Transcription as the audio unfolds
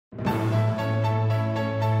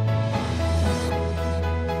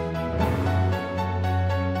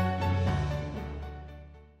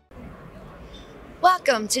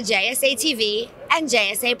Welcome to JSA TV and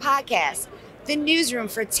JSA Podcast, the newsroom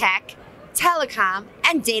for tech, telecom,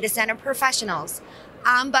 and data center professionals.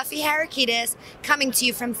 I'm Buffy Harakitis, coming to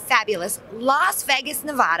you from fabulous Las Vegas,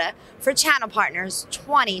 Nevada for Channel Partners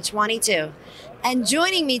 2022. And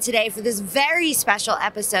joining me today for this very special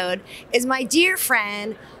episode is my dear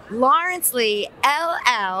friend, Lawrence Lee,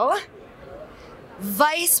 LL,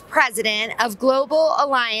 Vice President of Global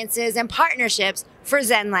Alliances and Partnerships for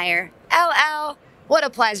Zenlayer. LL, what a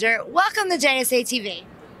pleasure. Welcome to JSA TV.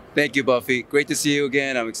 Thank you, Buffy. Great to see you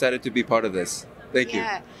again. I'm excited to be part of this. Thank you.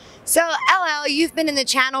 So, LL, you've been in the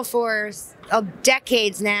channel for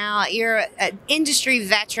decades now. You're an industry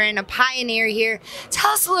veteran, a pioneer here.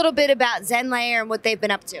 Tell us a little bit about Zenlayer and what they've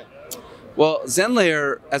been up to. Well,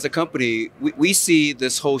 Zenlayer, as a company, we see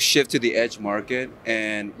this whole shift to the edge market,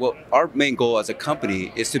 and what our main goal as a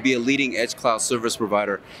company is to be a leading edge cloud service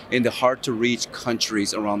provider in the hard-to-reach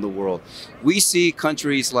countries around the world. We see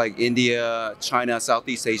countries like India, China,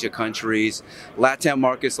 Southeast Asia countries, Latin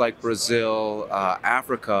markets like Brazil,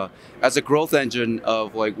 Africa, as a growth engine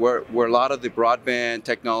of like where a lot of the broadband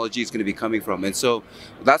technology is going to be coming from. And so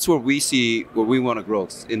that's where we see where we want to grow,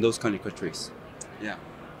 in those kind of countries. Yeah.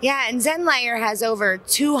 Yeah, and Zenlayer has over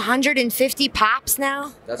 250 POPs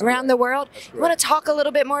now around the world. You want to talk a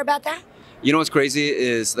little bit more about that? You know what's crazy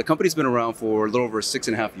is the company's been around for a little over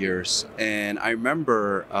 6.5 years. And I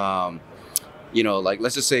remember,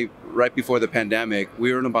 let's just say right before the pandemic,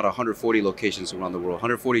 we were in about 140 locations around the world,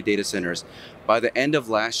 140 data centers. By the end of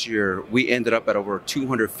last year, we ended up at over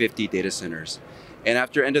 250 data centers. And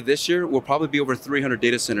after end of this year, we'll probably be over 300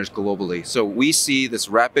 data centers globally. So we see this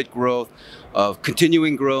rapid growth of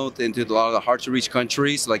continuing growth into a lot of the hard-to-reach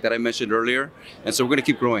countries like that I mentioned earlier. And so we're going to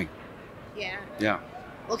keep growing. Yeah.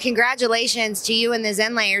 Well, congratulations to you and the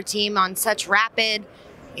Zenlayer team on such rapid,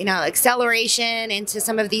 acceleration into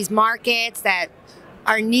some of these markets that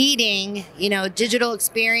are needing, digital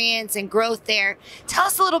experience and growth there. Tell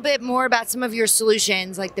us a little bit more about some of your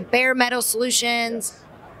solutions, like the bare metal solutions.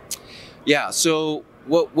 Yeah, so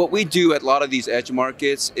what we do at a lot of these edge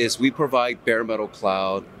markets is we provide bare metal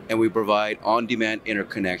cloud and we provide on-demand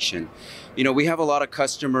interconnection. We have a lot of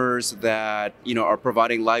customers that, are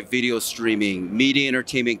providing live video streaming, media,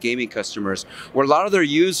 entertainment, gaming customers, where a lot of their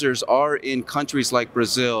users are in countries like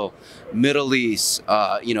Brazil, Middle East,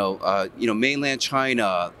 mainland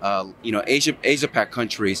China, Asia-Pac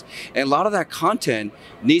countries. And a lot of that content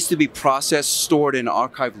needs to be processed, stored, and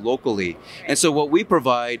archived locally. And so what we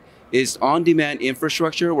provide is on-demand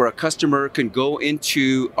infrastructure where a customer can go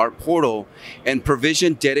into our portal and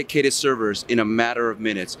provision dedicated servers in a matter of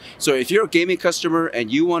minutes. So if you're a gaming customer and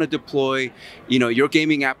you want to deploy, your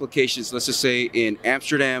gaming applications, let's just say in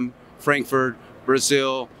Amsterdam, Frankfurt,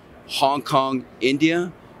 Brazil, Hong Kong,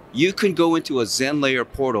 India, you can go into a Zenlayer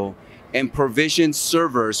portal and provision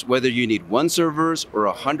servers, whether you need 1 servers or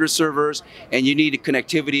 100 servers, and you need a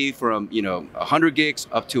connectivity from 100 gigs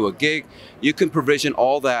up to a gig. You can provision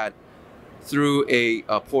all that through a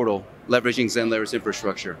portal leveraging Zenlayer's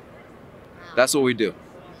infrastructure. That's what we do.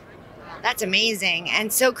 That's amazing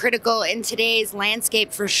and so critical in today's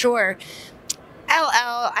landscape for sure.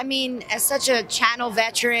 LL, as such a channel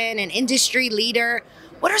veteran and industry leader,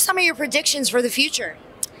 what are some of your predictions for the future?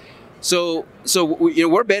 So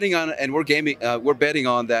we're betting on, and we're betting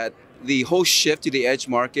on that the whole shift to the edge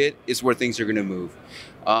market is where things are going to move.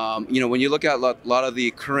 When you look at a lot of the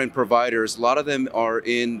current providers, a lot of them are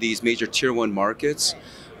in these major tier 1 markets.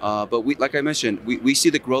 But like I mentioned, we see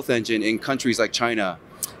the growth engine in countries like China,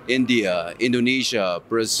 India, Indonesia,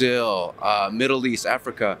 Brazil, Middle East,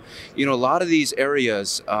 Africa. A lot of these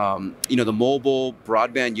areas, the mobile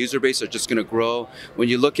broadband user base are just going to grow. When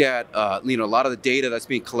you look at, a lot of the data that's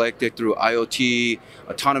being collected through IoT,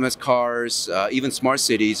 autonomous cars, even smart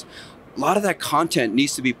cities, a lot of that content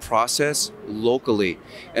needs to be processed locally.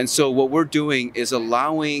 And so what we're doing is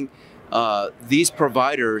allowing these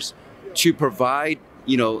providers to provide,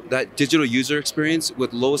 that digital user experience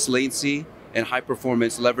with lowest latency and high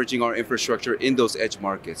performance, leveraging our infrastructure in those edge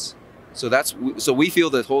markets. So we feel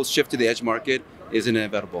the whole shift to the edge market is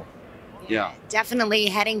inevitable. Yeah. Definitely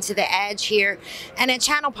heading to the edge here. And at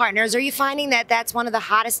Channel Partners, are you finding that that's one of the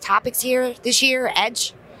hottest topics here this year,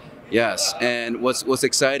 edge? Yes, and what's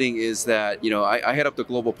exciting is that, I head up the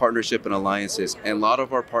global partnership and alliances, and a lot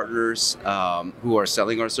of our partners who are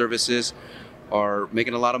selling our services are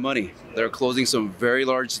making a lot of money. They're closing some very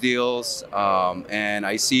large deals, and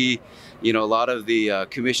I see, a lot of the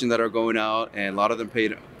commission that are going out, and a lot of them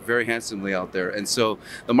paid very handsomely out there. And so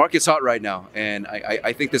the market's hot right now, and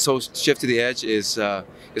I think this whole shift to the edge is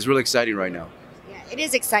really exciting right now. It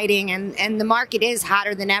is exciting, and the market is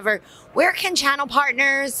hotter than ever. Where can channel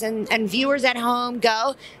partners and viewers at home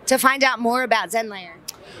go to find out more about Zenlayer?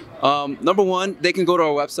 Number one, they can go to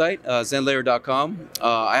our website, zenlayer.com.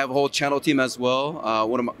 I have a whole channel team as well.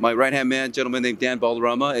 One of my right-hand man, gentleman named Dan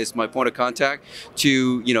Balderrama, is my point of contact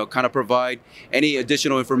to, kind of provide any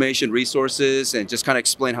additional information, resources, and just kind of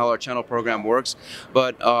explain how our channel program works.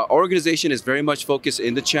 But our organization is very much focused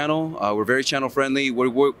in the channel. We're very channel friendly. We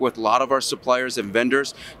work with a lot of our suppliers and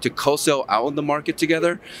vendors to co-sell out in the market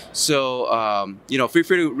together. So, feel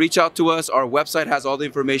free to reach out to us. Our website has all the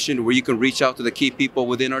information where you can reach out to the key people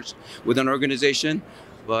within our organization,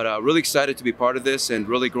 but really excited to be part of this and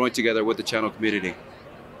really growing together with the channel community.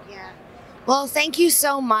 Yeah. Well, thank you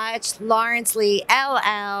so much, Lawrence Lee,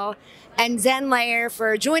 LL, and Zenlayer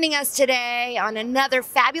for joining us today on another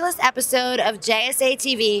fabulous episode of JSA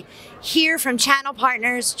TV here from Channel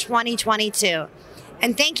Partners 2022.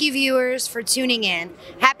 And thank you, viewers, for tuning in.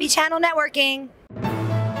 Happy channel networking.